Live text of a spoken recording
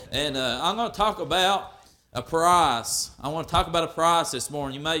And I'm going to talk about a price. I want to talk about a price this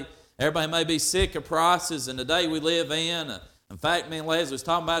morning. Everybody may be sick of prices in the day we live in. In fact, me and Leslie was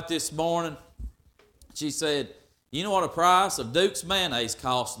talking about this morning. She said, you know what a price of Duke's mayonnaise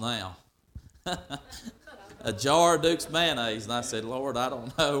costs now? A jar of Duke's mayonnaise. And I said, Lord, I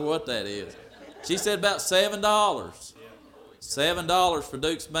don't know what that is. She said about $7. $7 for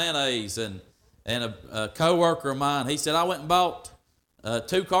Duke's mayonnaise. And a co-worker of mine, he said, I went and bought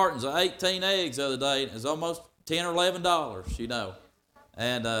 2 cartons of 18 eggs the other day. It was almost $10 or $11, you know.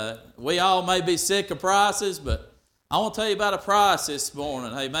 And we all may be sick of prices, but I want to tell you about a price this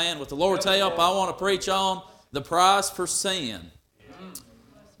morning. Hey, man, with the Lord's help, I want to preach on the price for sin.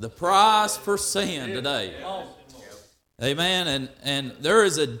 The price for sin today. Amen. And there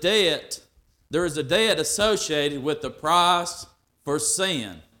is a debt. There is a debt associated with the price for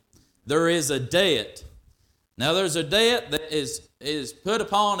sin. There is a debt. Now, there's a debt that is put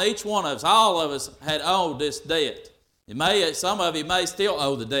upon each one of us. All of us had owed this debt. Some of you may still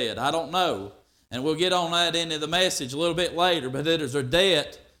owe the debt. I don't know. And we'll get on that into the message a little bit later. But there's a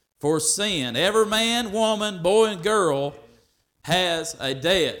debt for sin. Every man, woman, boy, and girl has a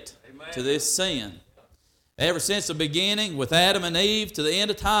debt to this sin. Ever since the beginning with Adam and Eve to the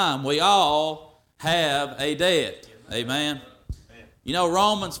end of time, we all have a debt. Amen. You know,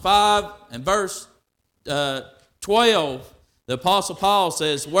 Romans 5 and verse 12, the Apostle Paul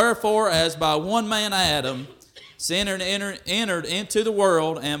says, wherefore, as by one man Adam, sin entered into the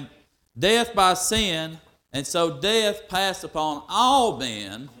world, and death by sin, and so death passed upon all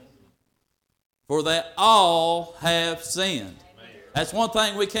men, for that all have sinned. That's one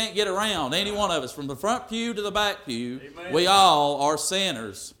thing we can't get around, any one of us, from the front pew to the back pew. Amen. We all are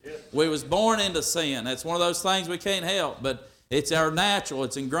sinners. Yes. We was born into sin. That's one of those things we can't help, but it's our natural.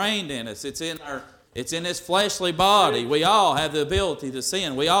 It's ingrained in us. It's in this fleshly body. We all have the ability to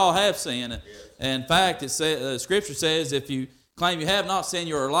sin. We all have sin. Yes. And in fact, Scripture says, if you claim you have not sinned,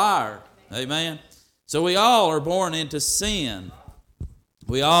 you're a liar. Amen. So we all are born into sin.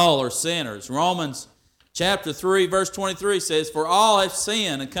 We all are sinners. Romans chapter 3, verse 23 says, for all have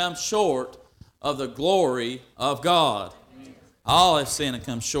sinned and come short of the glory of God. All have sinned and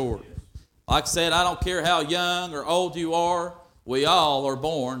come short. Like I said, I don't care how young or old you are, we all are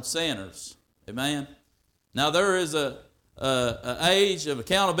born sinners. Amen. Now there is an age of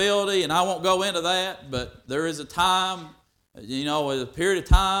accountability, and I won't go into that, but there is a time, a period of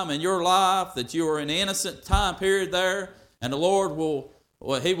time in your life that you are in an innocent time period there, and the Lord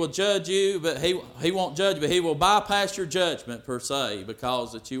He will judge you, but He won't judge you, but He will bypass your judgment per se,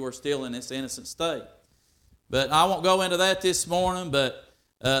 because that you are still in this innocent state. But I won't go into that this morning, but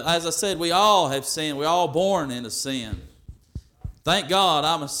as I said, we all have sinned. We're all born into sin. Thank God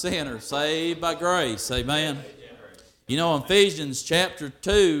I'm a sinner, saved by grace. Amen. You know, in Ephesians chapter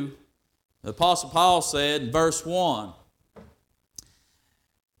 2, the Apostle Paul said in verse 1,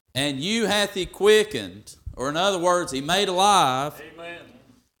 and you hath He quickened, or in other words, He made alive, amen,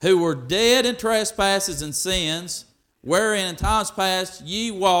 who were dead in trespasses and sins, wherein in times past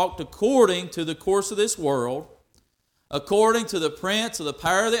ye walked according to the course of this world, according to the prince of the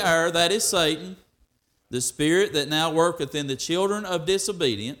power of the air, that is Satan, the spirit that now worketh in the children of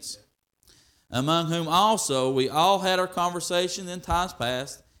disobedience, among whom also we all had our conversation in times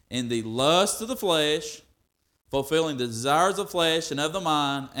past, in the lust of the flesh, fulfilling the desires of the flesh and of the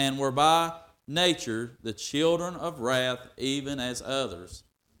mind, and were by nature the children of wrath, even as others.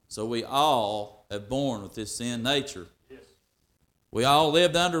 So we all have born with this sin nature. Yes. We all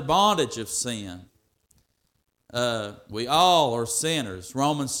lived under bondage of sin. We all are sinners.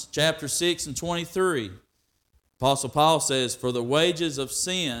 Romans chapter 6 and 23. Apostle Paul says, for the wages of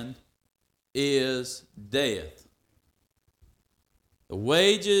sin is death. The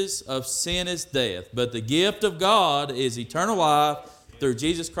wages of sin is death, but the gift of God is eternal life through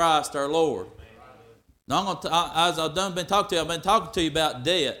Jesus Christ our Lord. Now, as I've been talking to you about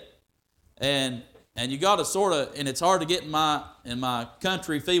debt, and you got to sort of, and it's hard to get in my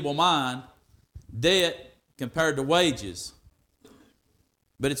country feeble mind, debt compared to wages.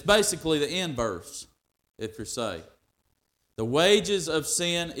 But it's basically the inverse, if you're saved. The wages of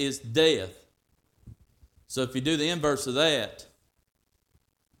sin is death. So if you do the inverse of that,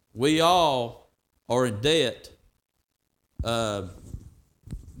 we all are in debt,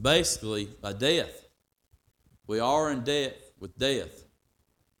 basically by death. We are in debt with death.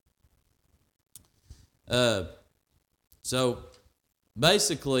 So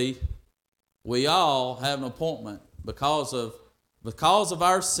basically, we all have an appointment because of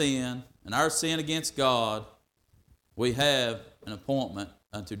our sin and our sin against God. We have an appointment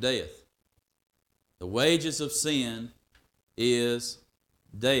unto death. The wages of sin is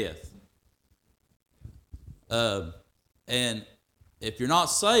death. And if you're not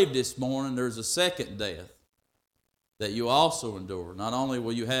saved this morning, there's a second death that you also endure. Not only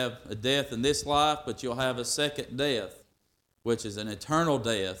will you have a death in this life, but you'll have a second death, which is an eternal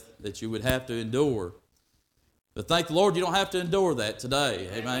death that you would have to endure. But thank the Lord you don't have to endure that today.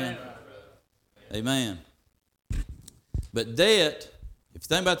 Amen. Amen. But debt, if you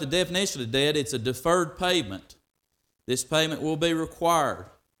think about the definition of debt, it's a deferred payment. This payment will be required.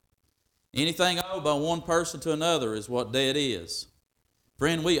 Anything owed by one person to another is what debt is.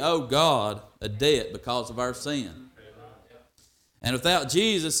 Friend, we owe God a debt because of our sin. And without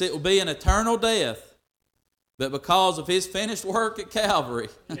Jesus, it will be an eternal death. But because of His finished work at Calvary,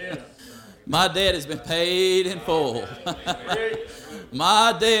 my debt has been paid in full.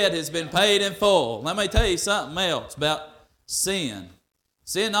 My debt has been paid in full. Let me tell you something else about sin.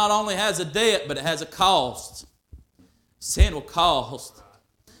 Sin not only has a debt, but it has a cost. Sin will cost.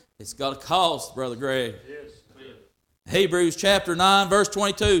 It's got a cost, Brother Greg. Hebrews chapter 9, verse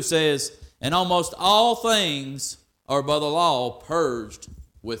 22 says, "And almost all things are by the law purged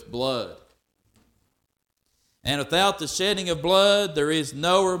with blood. And without the shedding of blood, there is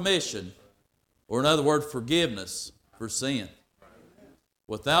no remission," or in other words, forgiveness for sin.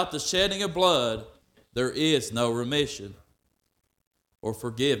 Without the shedding of blood, there is no remission or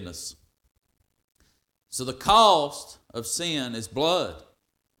forgiveness. So the cost of sin is blood.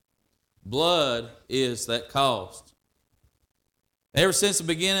 Blood is that cost. Ever since the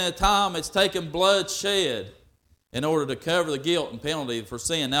beginning of time, it's taken blood shed in order to cover the guilt and penalty for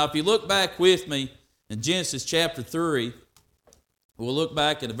sin. Now, if you look back with me in Genesis chapter 3, we'll look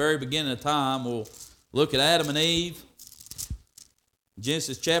back at the very beginning of time. We'll look at Adam and Eve.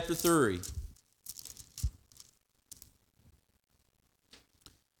 Genesis chapter 3.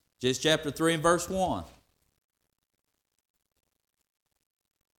 Genesis chapter 3 and verse 1.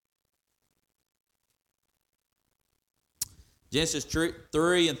 Genesis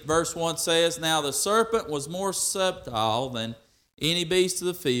 3 and verse 1 says, "Now the serpent was more subtle than any beast of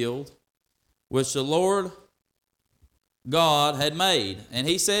the field, which the Lord God had made. And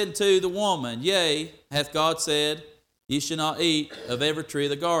he said unto the woman, Yea, hath God said, Ye shall not eat of every tree of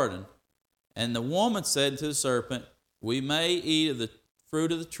the garden. And the woman said unto the serpent, We may eat of the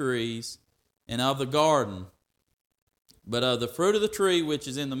fruit of the trees and of the garden. But of the fruit of the tree which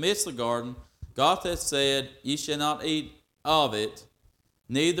is in the midst of the garden, God hath said, Ye shall not eat of it,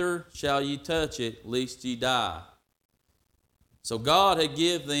 neither shall ye touch it, lest ye die." So God had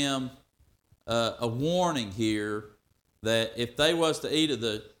given them a warning here that if they was to eat of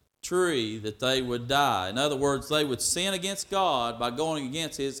the tree, that they would die. In other words, they would sin against God by going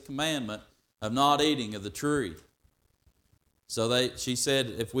against His commandment of not eating of the tree. So she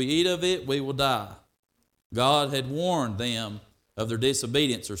said, if we eat of it, we will die. God had warned them of their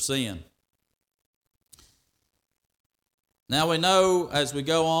disobedience or sin. Now we know as we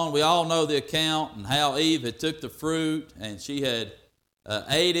go on, we all know the account and how Eve had took the fruit and she had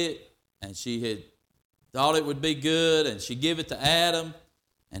ate it and she had thought it would be good and she gave it to Adam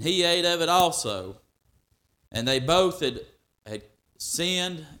and he ate of it also. And they both had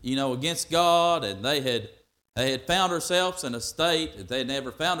sinned, against God, and they had found themselves in a state that they had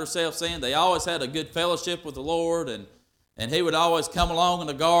never found themselves in. They always had a good fellowship with the Lord, and He would always come along in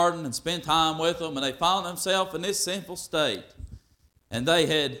the garden and spend time with them, and they found themselves in this sinful state. And they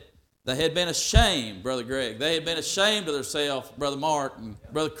had been ashamed, Brother Greg. They had been ashamed of themselves, Brother Mark and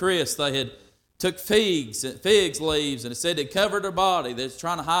Brother Chris. They had took figs leaves, and it said they covered their body. They were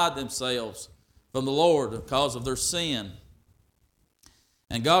trying to hide themselves from the Lord because of their sin.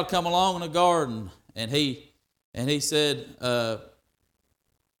 And God come along in the garden, and He said,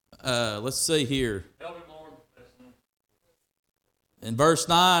 let's see here. In verse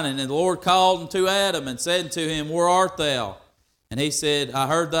 9, and the Lord called unto Adam and said unto him, Where art thou? And he said, I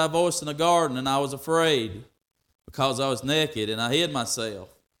heard thy voice in the garden, and I was afraid, because I was naked, and I hid myself.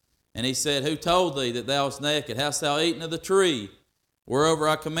 And he said, Who told thee that thou wast naked? Hast thou eaten of the tree, whereover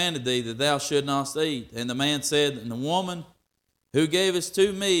I commanded thee that thou should not eat? And the man said, And the woman who gavest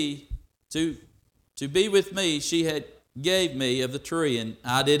to me to be with me, she had gave me of the tree, and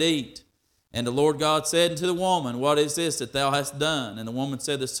I did eat. And the Lord God said unto the woman, What is this that thou hast done? And the woman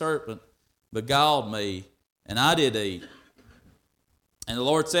said, The serpent beguiled me, and I did eat. And the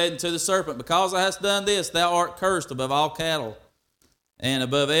Lord said unto the serpent, Because thou hast done this, thou art cursed above all cattle, and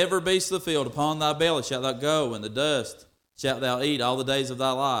above every beast of the field. Upon thy belly shalt thou go, and the dust shalt thou eat all the days of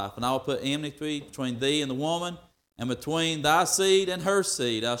thy life. And I will put enmity between thee and the woman, and between thy seed and her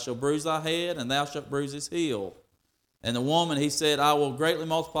seed. I shall bruise thy head, and thou shalt bruise his heel. And the woman, he said, I will greatly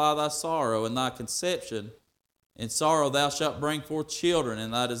multiply thy sorrow and thy conception. In sorrow thou shalt bring forth children,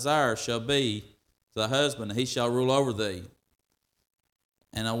 and thy desire shall be to thy husband, and he shall rule over thee.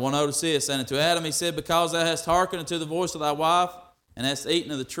 And I want to notice this. And unto Adam he said, because thou hast hearkened unto the voice of thy wife, and hast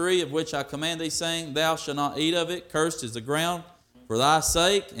eaten of the tree of which I command thee, saying, thou shalt not eat of it, cursed is the ground for thy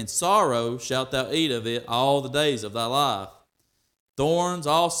sake, in sorrow shalt thou eat of it all the days of thy life. Thorns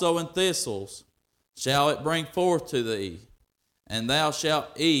also and thistles shall it bring forth to thee, and thou shalt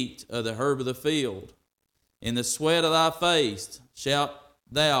eat of the herb of the field. In the sweat of thy face shalt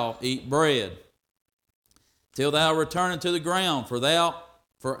thou eat bread, till thou return unto the ground,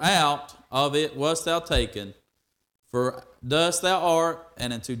 for out of it wast thou taken, for dust thou art,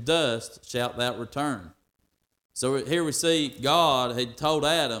 and unto dust shalt thou return. So here we see God had told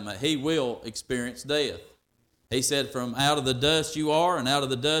Adam that he will experience death. He said, from out of the dust you are, and out of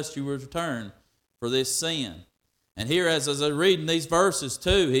the dust you will return for this sin. And here, as I was reading these verses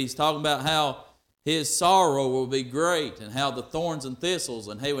too, he's talking about how his sorrow will be great, and how the thorns and thistles,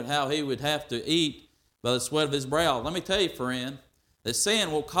 and how he would have to eat by the sweat of his brow. Let me tell you, friend, that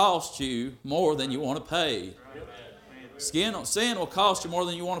sin will cost you more than you want to pay. Sin will cost you more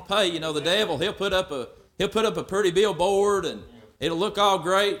than you want to pay. You know, the devil, he'll put up a pretty billboard, and it'll look all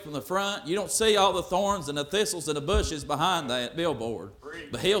great from the front. You don't see all the thorns and the thistles and the bushes behind that billboard.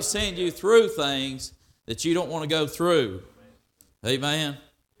 But he'll send you through things that you don't want to go through. Amen.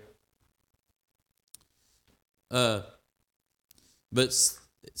 But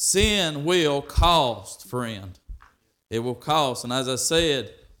sin will cost, friend. It will cost. And as I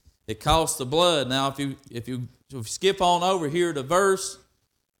said, it costs the blood. Now, if you skip on over here to verse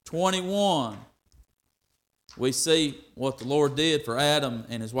 21, we see what the Lord did for Adam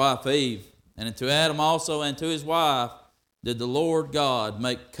and his wife Eve. And unto Adam also and to his wife did the Lord God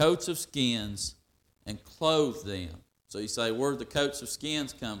make coats of skins and clothe them. So you say, where did the coats of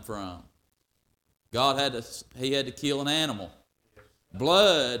skins come from? God had to kill an animal.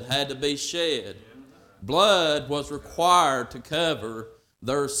 Blood had to be shed. Blood was required to cover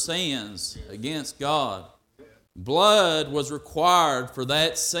their sins against God. Blood was required for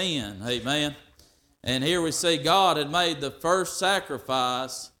that sin. Amen. And here we see God had made the first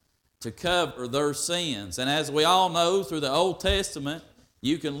sacrifice to cover their sins. And as we all know through the Old Testament,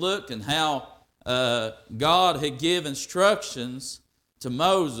 you can look and how God had given instructions to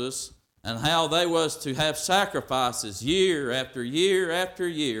Moses and how they was to have sacrifices year after year after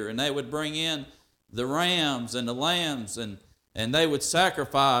year. And they would bring in the rams and the lambs, and they would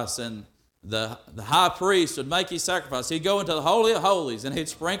sacrifice, and the high priest would make his sacrifice. He'd go into the Holy of Holies, and he'd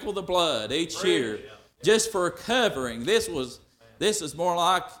sprinkle the blood each year just for a covering. This is more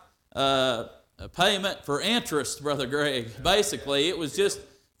like a payment for interest, Brother Greg. Basically, it was just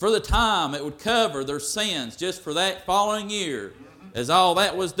for the time. It would cover their sins just for that following year, as all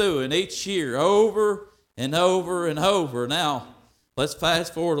that was doing each year, over and over and over. Now, let's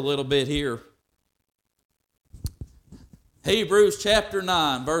fast forward a little bit here. Hebrews chapter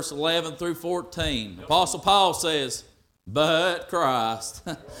 9, verse 11 through 14. Apostle Paul says, but Christ,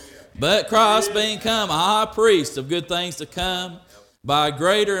 but Christ being come a high priest of good things to come, by a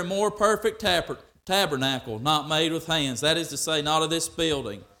greater and more perfect tabernacle, not made with hands, that is to say, not of this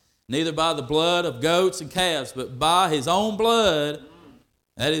building, neither by the blood of goats and calves, but by his own blood,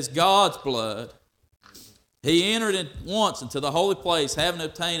 that is God's blood. He entered in once into the holy place, having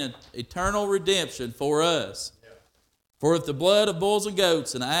obtained an eternal redemption for us. For if the blood of bulls and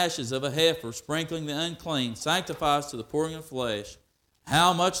goats and the ashes of a heifer, sprinkling the unclean, sanctifies to the pouring of flesh,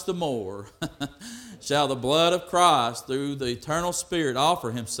 how much the more shall the blood of Christ, through the eternal Spirit,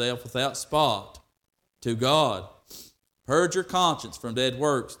 offer himself without spot to God? Purge your conscience from dead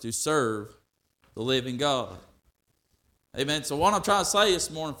works to serve the living God. Amen. So what I'm trying to say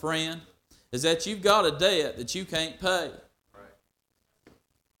this morning, friend, is that you've got a debt that you can't pay.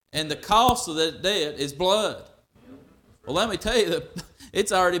 And the cost of that debt is blood. Well, let me tell you that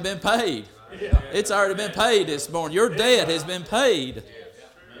it's already been paid. It's already been paid this morning. Your debt has been paid.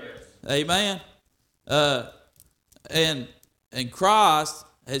 Amen. And Christ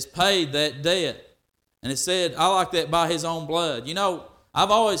has paid that debt. And it said, I like that, by his own blood. You know, I've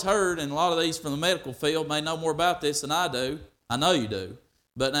always heard, and a lot of these from the medical field may know more about this than I do. I know you do.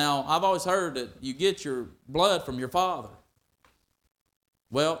 But now, I've always heard that you get your blood from your father.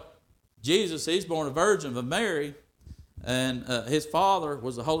 Well, Jesus, he's born a virgin of Mary, and his father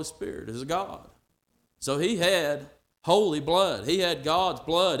was the Holy Spirit, is God. So he had holy blood. He had God's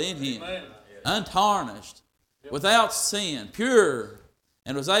blood in him, untarnished, without sin, pure,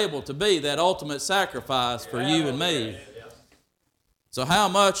 and was able to be that ultimate sacrifice for you and me. So how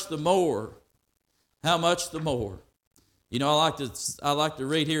much the more? How much the more? You know, I like to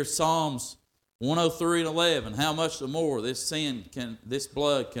read here Psalms 103:11. How much the more this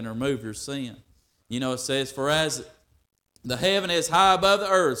blood can remove your sin. You know, it says, for as the heaven is high above the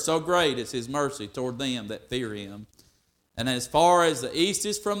earth, so great is his mercy toward them that fear him. And as far as the east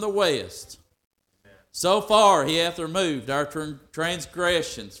is from the west, so far he hath removed our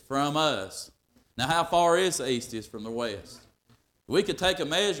transgressions from us. Now, how far is the east is from the west? We could take a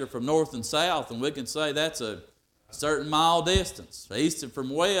measure from north and south, and we can say that's a certain mile distance. East and from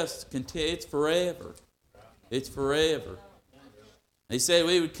west, it's forever. It's forever. He said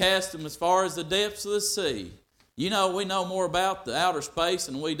we would cast them as far as the depths of the sea. You know, we know more about the outer space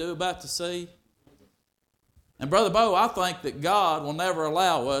than we do about the sea. And Brother Bo, I think that God will never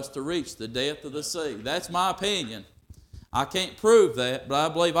allow us to reach the depth of the sea. That's my opinion. I can't prove that, but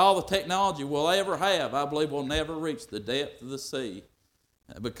I believe all the technology we'll ever have, I believe we'll never reach the depth of the sea.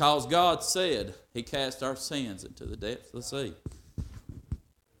 Because God said he cast our sins into the depths of the sea.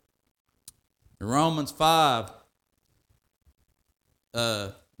 In Romans 5,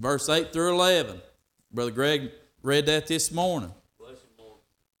 verse 8 through 11. Brother Greg read that this morning.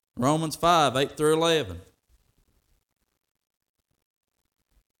 Romans 5, 8 through 11.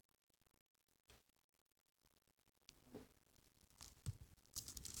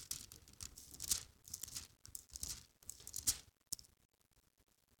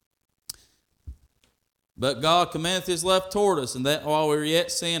 But God commendeth his love toward us, and that while we were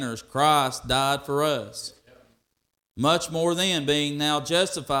yet sinners, Christ died for us. Much more then, being now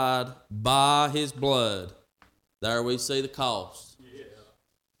justified by his blood. There we see the cost.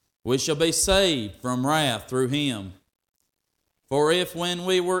 We shall be saved from wrath through him. For if when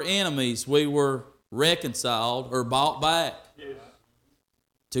we were enemies, we were reconciled or bought back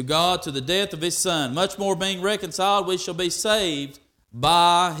to God to the death of his Son, much more being reconciled, we shall be saved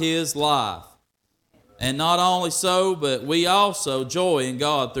by his life. And not only so, but we also joy in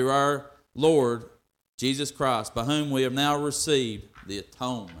God through our Lord Jesus Christ, by whom we have now received the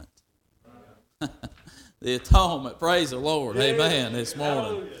atonement. The atonement, praise the Lord, amen, this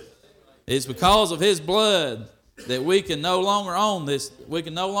morning. It's because of his blood that we can no longer own this, we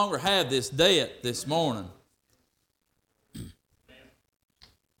can no longer have this debt this morning.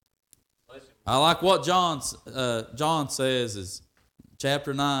 I like what John says is,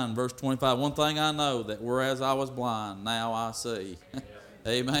 Chapter 9, verse 25, one thing I know, that whereas I was blind, now I see.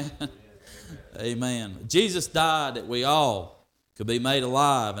 Amen. Amen. Jesus died that we all could be made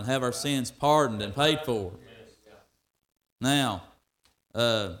alive and have our sins pardoned and paid for. Now,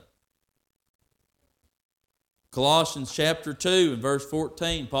 Colossians chapter 2 and verse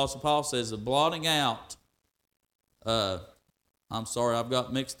 14, Apostle Paul says, the blotting out, I'm sorry, I've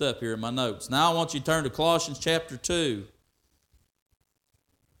got mixed up here in my notes. Now I want you to turn to Colossians chapter 2.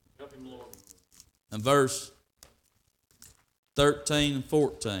 And verse 13 and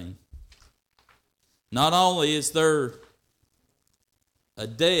 14. Not only is there a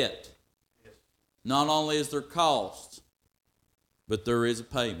debt, not only is there cost, but there is a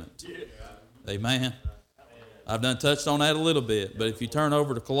payment. Amen. I've done touched on that a little bit, but if you turn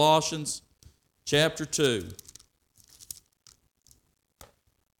over to Colossians chapter 2.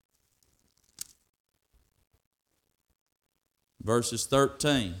 Verses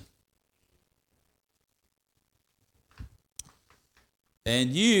 13.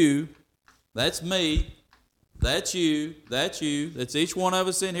 And you, that's me, that's you, that's each one of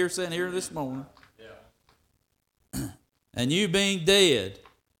us in here sitting here this morning. Yeah. And you being dead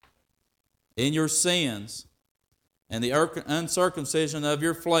in your sins and the uncircumcision of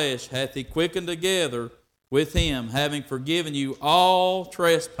your flesh hath he quickened together with him, having forgiven you all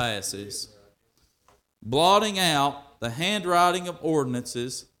trespasses, blotting out the handwriting of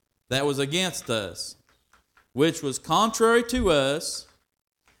ordinances that was against us, which was contrary to us,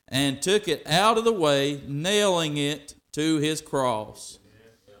 and took it out of the way, nailing it to his cross.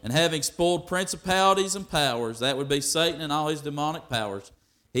 And having spoiled principalities and powers, that would be Satan and all his demonic powers,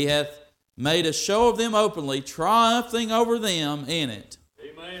 he hath made a show of them openly, triumphing over them in it.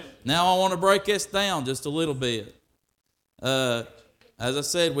 Amen. Now I want to break this down just a little bit. As I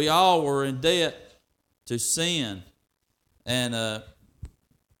said, we all were in debt to sin. And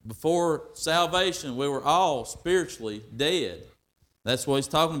before salvation, we were all spiritually dead. That's what he's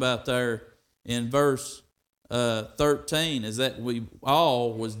talking about there in verse 13, is that we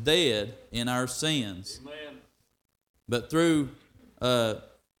all was dead in our sins. Amen. But through our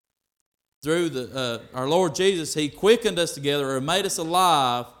Lord Jesus, he quickened us together and made us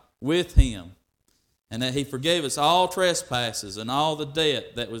alive with him. And that he forgave us all trespasses and all the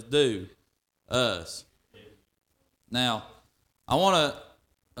debt that was due us. Now, I want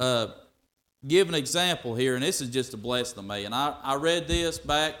to give an example here, and this is just a blessing to me. And I read this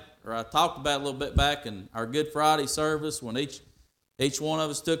back or I talked about a little bit back in our Good Friday service when each one of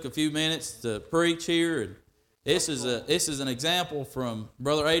us took a few minutes to preach here. And this is an example from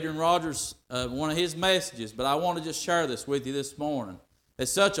Brother Adrian Rogers, one of his messages. But I want to just share this with you this morning.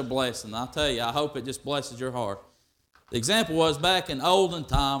 It's such a blessing. I tell you, I hope it just blesses your heart. The example was back in olden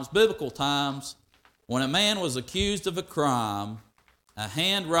times, biblical times, when a man was accused of a crime, a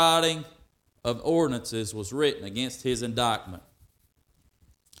handwriting of ordinances was written against his indictment.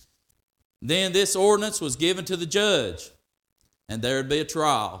 Then this ordinance was given to the judge, and there would be a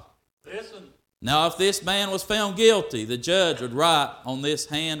trial. Listen. Now, if this man was found guilty, the judge would write on this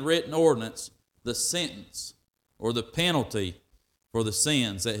handwritten ordinance the sentence or the penalty for the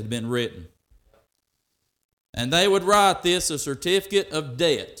sins that had been written. And they would write this a certificate of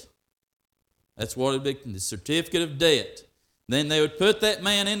debt. That's what it would be, the certificate of debt. Then they would put that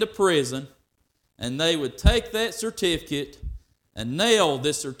man into prison, and they would take that certificate and nail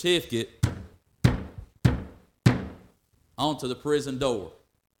this certificate onto the prison door.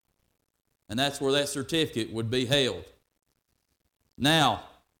 And that's where that certificate would be held. Now,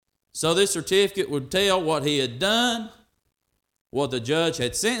 so this certificate would tell what he had done, what the judge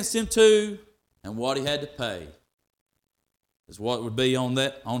had sentenced him to, and what he had to pay. Is what would be on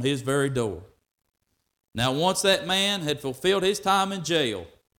his very door. Now, once that man had fulfilled his time in jail,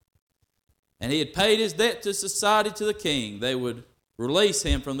 and he had paid his debt to society, to the king, they would release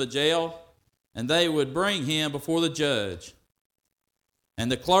him from the jail, and they would bring him before the judge.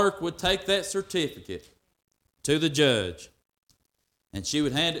 And the clerk would take that certificate to the judge, and she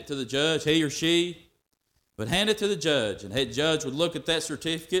would hand it to the judge, he or she would hand it to the judge, and the judge would look at that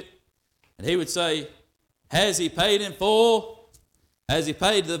certificate, and he would say, has he paid in full? Has he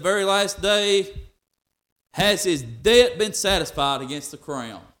paid to the very last day? Has his debt been satisfied against the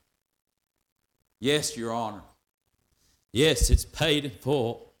crown? Yes, Your Honor. Yes, it's paid in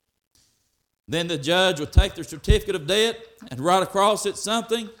full. Then the judge would take their certificate of debt and write across it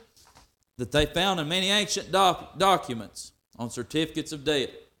something that they found in many ancient documents on certificates of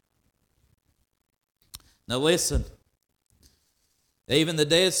debt. Now listen, even the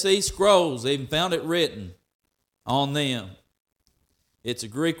Dead Sea Scrolls even found it written on them. It's a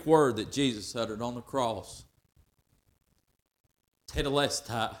Greek word that Jesus uttered on the cross.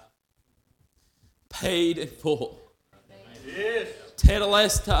 Tetelestai. Paid in full. Yes.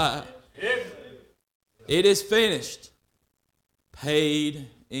 Tetelestai. Yes. It is finished. Paid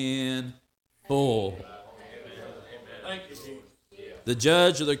in full. Thank you, Jesus. The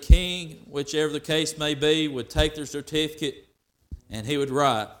judge or the king, whichever the case may be, would take their certificate and he would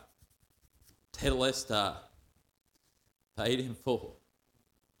write, Tetelestai, paid in full.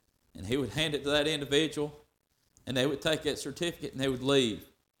 And he would hand it to that individual, and they would take that certificate and they would leave.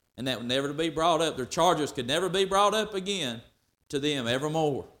 And that would never be brought up. Their charges could never be brought up again to them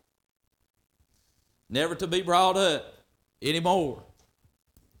evermore. Never to be brought up anymore.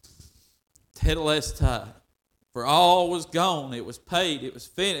 Tetelestai. For all was gone. It was paid. It was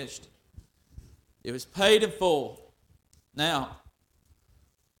finished. It was paid in full. Now,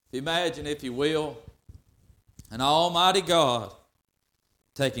 imagine, if you will, an almighty God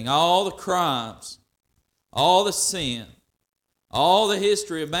taking all the crimes, all the sin, all the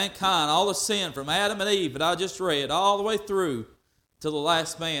history of mankind, all the sin from Adam and Eve that I just read, all the way through to the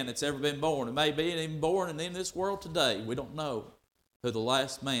last man that's ever been born. It may be even born in this world today. We don't know who the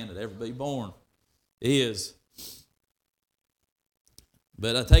last man that ever be born is.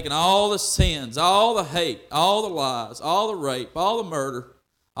 But I've taken all the sins, all the hate, all the lies, all the rape, all the murder,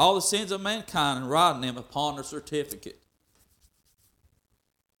 all the sins of mankind, and writing them upon their certificate.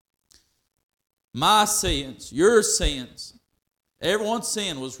 My sins, your sins, everyone's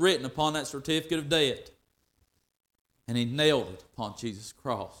sin was written upon that certificate of debt. And he nailed it upon Jesus'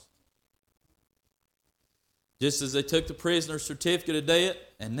 cross. Just as they took the prisoner's certificate of debt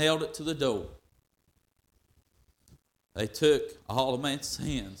and nailed it to the door. They took all of man's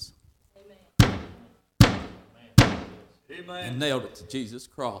sins and nailed it to Jesus'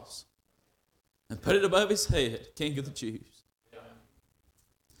 cross. And put it above his head, King of the Jews.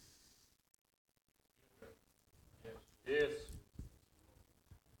 Yes.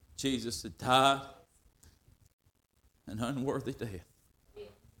 Jesus had died an unworthy death.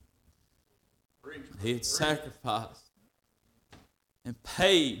 He had sacrificed and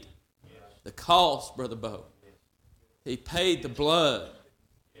paid the cost, Brother Bo. He paid the blood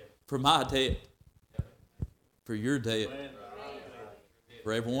for my debt, for your debt,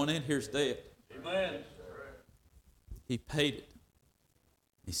 for everyone in here's debt. Amen. He paid it.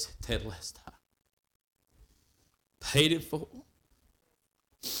 He said, Tetelestai. Paid it full.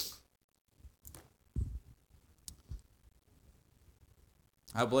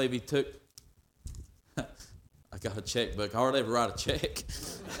 I believe he took, I got a checkbook. I hardly ever write a check.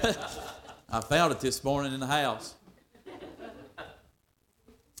 I found it this morning in the house.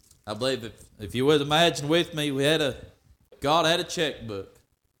 I believe if you would imagine with me, God had a checkbook.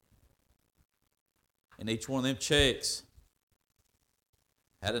 And each one of them checks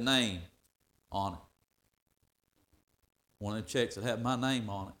had a name on it. One of them checks that had my name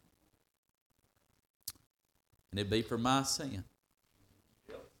on it. And it'd be for my sin.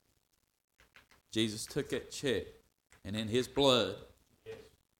 Jesus took that check, and in His blood,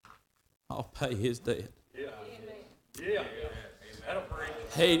 I'll pay His debt. Yeah. Yeah. That'll bring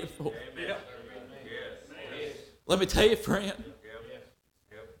it. Paid it for. Yeah. Let me tell you, friend,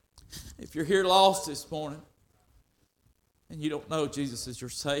 if you're here lost this morning and you don't know Jesus is your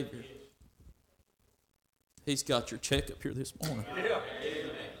Savior, He's got your check up here this morning. Yeah.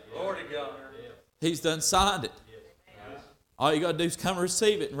 Lord God. He's done signed it. All you got to do is come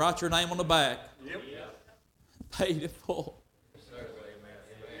receive it and write your name on the back. Yep. Paid it full.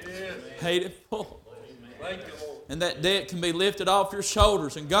 Yes. Paid it full. Thank you, Lord. And that debt can be lifted off your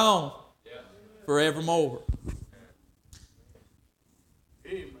shoulders and gone forevermore.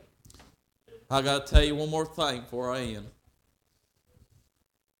 Amen. I got to tell you one more thing before I end.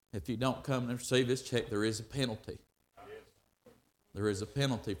 If you don't come and receive this check, there is a penalty. There is a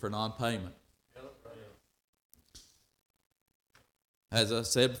penalty for non-payment. As I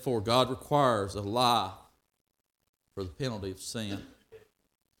said before, God requires a life for the penalty of sin.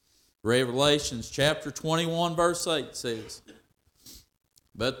 Revelations chapter 21 verse 8 says,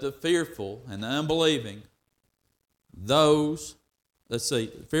 "But the fearful and the unbelieving,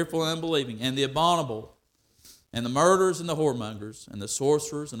 fearful and unbelieving, and the abominable, and the murderers and the whoremongers, and the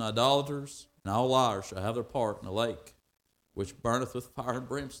sorcerers and idolaters, and all liars shall have their part in the lake, which burneth with fire and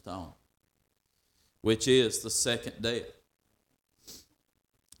brimstone, which is the second death."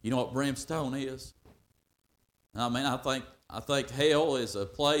 You know what brimstone is? I mean, I think hell is a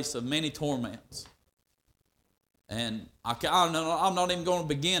place of many torments. And I'm not even going to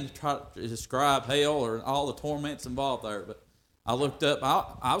begin to try to describe hell or all the torments involved there. But I looked up,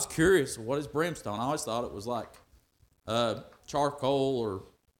 I was curious, what is brimstone? I always thought it was like charcoal or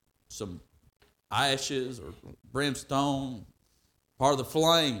some ashes or brimstone, part of the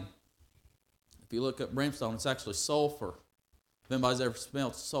flame. If you look up brimstone, it's actually sulfur. If anybody's ever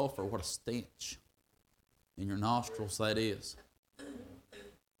smelled sulfur, what a stench in your nostrils that is.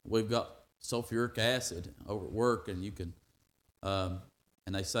 We've got sulfuric acid over at work, and you can, and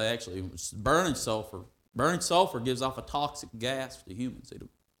they say actually burning sulfur gives off a toxic gas to humans.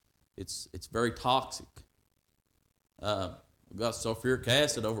 It's very toxic. We've got sulfuric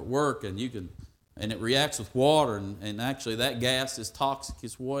acid over at work, and it reacts with water, and actually that gas is toxic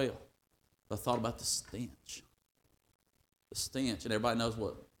as well. I thought about the stench. The stench, and everybody knows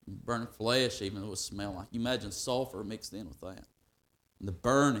what burning flesh even would smell like. You imagine sulfur mixed in with that. And the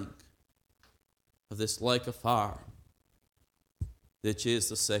burning of this lake of fire, which is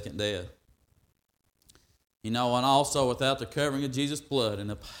the second death. You know, and also without the covering of Jesus' blood and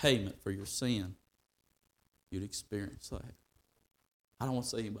the payment for your sin, you'd experience that. I don't want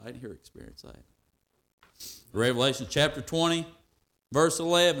to see anybody here experience that. Revelation chapter 20, verse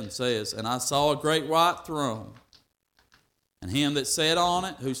 11 says, "And I saw a great white throne, and him that sat on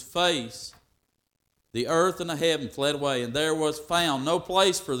it, whose face the earth and the heaven fled away, and there was found no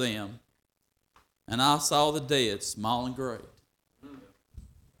place for them. And I saw the dead, small and great."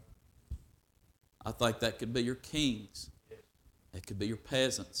 I think that could be your kings. It could be your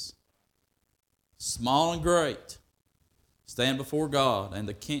peasants. Small and great stand before God, and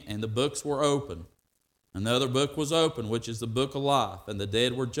the books were open. Another book was open, which is the book of life, and the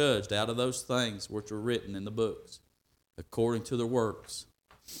dead were judged out of those things which were written in the books, according to their works.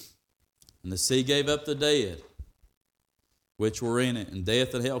 And the sea gave up the dead which were in it, and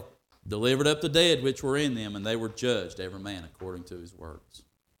death and hell delivered up the dead which were in them, and they were judged, every man according to his works.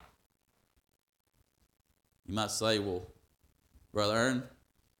 You might say, well, Brother Aaron,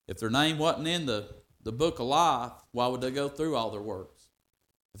 if their name wasn't in the book of life, why would they go through all their works?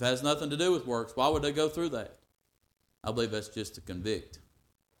 If it has nothing to do with works, why would they go through that? I believe that's just to convict.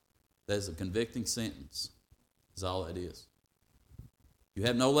 That's a convicting sentence, is all that is. You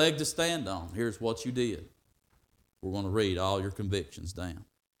have no leg to stand on. Here's what you did. We're going to read all your convictions down,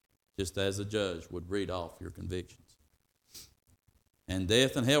 just as a judge would read off your convictions. And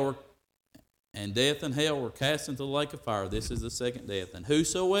death and hell were cast into the lake of fire. This is the second death. And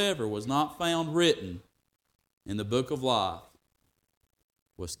whosoever was not found written in the book of life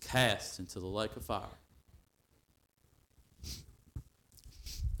was cast into the lake of fire.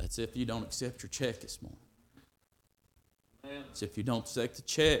 That's if you don't accept your check this morning. Amen. So if you don't accept the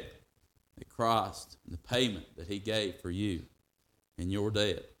check that Christ and the payment that He gave for you in your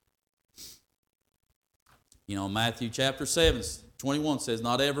debt. You know, Matthew chapter 7, 21 says,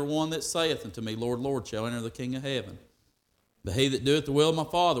 "Not every one that saith unto me, Lord, Lord, shall enter the kingdom of heaven, but he that doeth the will of my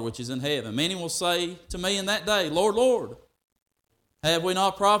Father which is in heaven. Many will say to me in that day, Lord, Lord, have we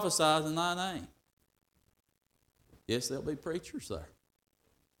not prophesied in thy name?" Yes, there'll be preachers there.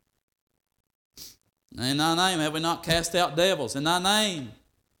 "In thy name have we not cast out devils? In thy name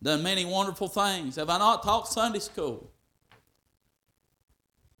done many wonderful things? Have I not taught Sunday school?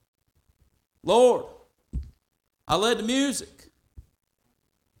 Lord, I led the music.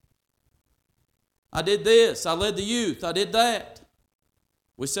 I did this. I led the youth. I did that.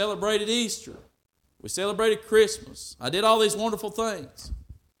 We celebrated Easter. We celebrated Christmas. I did all these wonderful things."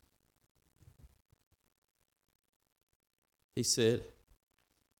 He said,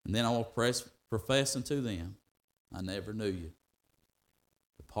 "And then I will profess unto them, I never knew you.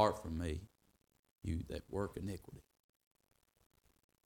 Depart from me, you that work iniquity."